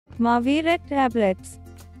Maviret tablets.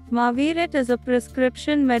 Maviret is a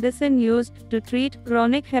prescription medicine used to treat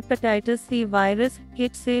chronic hepatitis C virus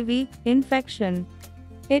 (HCV) infection.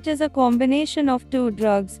 It is a combination of two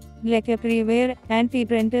drugs, Glecaprevir and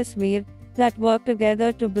Pibrentasvir, that work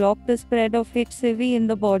together to block the spread of HCV in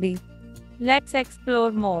the body. Let's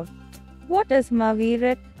explore more. What is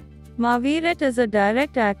Maviret? Maviret is a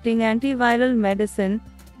direct-acting antiviral medicine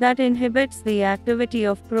that inhibits the activity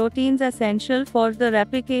of proteins essential for the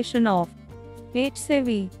replication of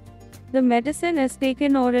HCV. The medicine is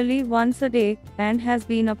taken orally once a day and has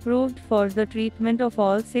been approved for the treatment of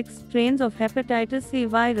all 6 strains of hepatitis C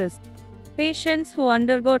virus. Patients who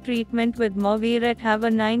undergo treatment with Maviret have a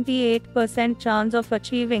 98% chance of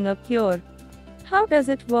achieving a cure. How does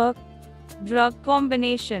it work? Drug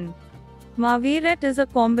combination. Maviret is a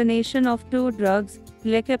combination of two drugs,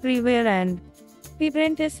 Glecaprevir and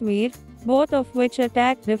Pibrentasvir, both of which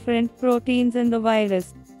attack different proteins in the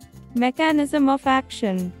virus. Mechanism of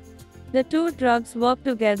action. The two drugs work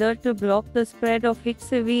together to block the spread of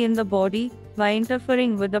HCV in the body by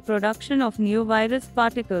interfering with the production of new virus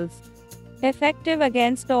particles. Effective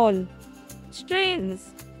against all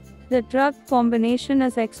strains. The drug combination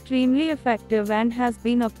is extremely effective and has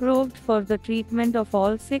been approved for the treatment of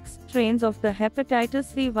all 6 strains of the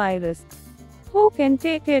hepatitis C virus. Who can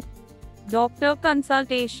take it? Doctor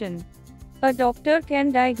consultation. A doctor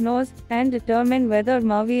can diagnose and determine whether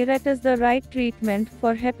Maviret is the right treatment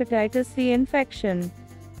for hepatitis C infection.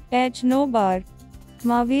 Age no bar.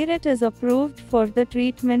 Maviret is approved for the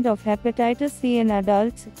treatment of hepatitis C in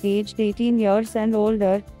adults aged 18 years and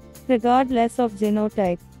older, regardless of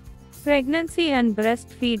genotype. Pregnancy and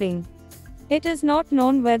breastfeeding. It is not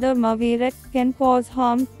known whether Maviret can cause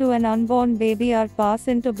harm to an unborn baby or pass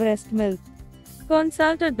into breast milk.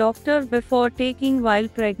 Consult a doctor before taking while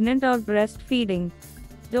pregnant or breastfeeding.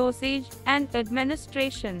 Dosage and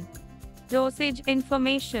administration. Dosage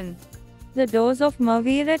information. The dose of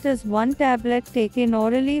Maviret is 1 tablet taken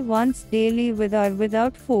orally once daily with or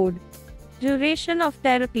without food. Duration of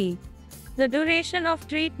therapy. The duration of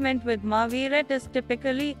treatment with Maviret is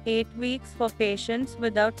typically 8 weeks for patients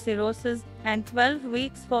without cirrhosis and 12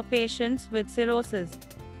 weeks for patients with cirrhosis.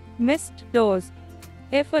 Missed dose.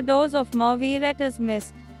 If a dose of Maviret is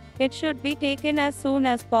missed, it should be taken as soon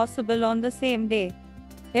as possible on the same day.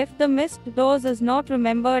 If the missed dose is not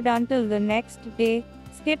remembered until the next day,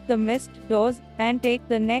 skip the missed dose and take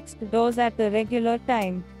the next dose at the regular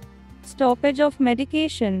time. Stoppage of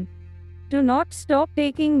medication. Do not stop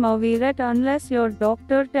taking Maviret unless your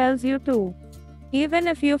doctor tells you to. Even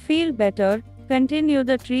if you feel better, continue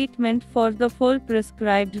the treatment for the full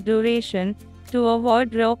prescribed duration to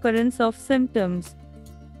avoid reoccurrence of symptoms.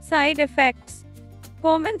 Side effects.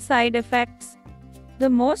 Common side effects. The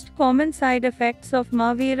most common side effects of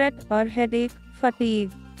Maviret are headache,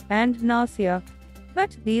 fatigue, and nausea,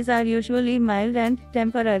 but these are usually mild and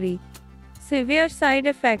temporary. Severe side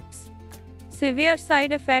effects. Severe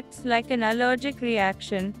side effects like an allergic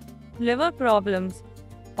reaction, liver problems,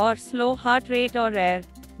 or slow heart rate are rare,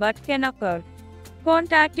 but can occur.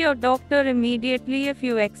 Contact your doctor immediately if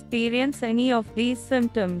you experience any of these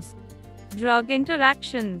symptoms. Drug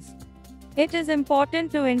interactions. It is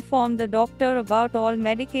important to inform the doctor about all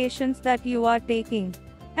medications that you are taking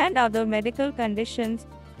and other medical conditions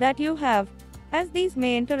that you have, as these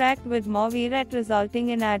may interact with Maviret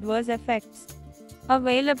resulting in adverse effects.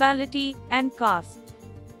 Availability and cost.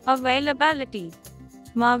 Availability.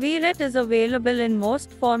 Maviret is available in most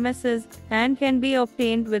pharmacies and can be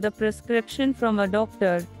obtained with a prescription from a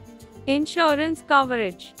doctor. Insurance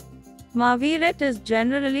coverage. Maviret is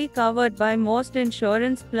generally covered by most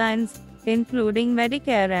insurance plans, including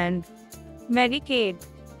Medicare and Medicaid.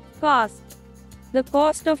 Cost. The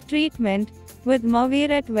cost of treatment with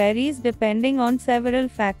Maviret varies depending on several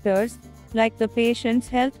factors, like the patient's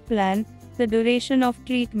health plan, the duration of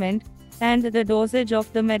treatment, and the dosage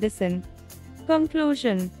of the medicine.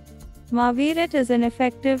 Conclusion. Maviret is an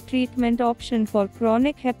effective treatment option for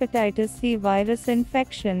chronic hepatitis C virus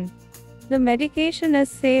infection. The medication is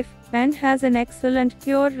safe and has an excellent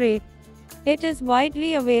cure rate. It is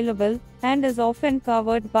widely available and is often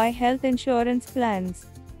covered by health insurance plans.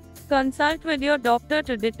 Consult with your doctor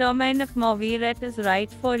to determine if Maviret is right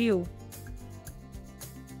for you.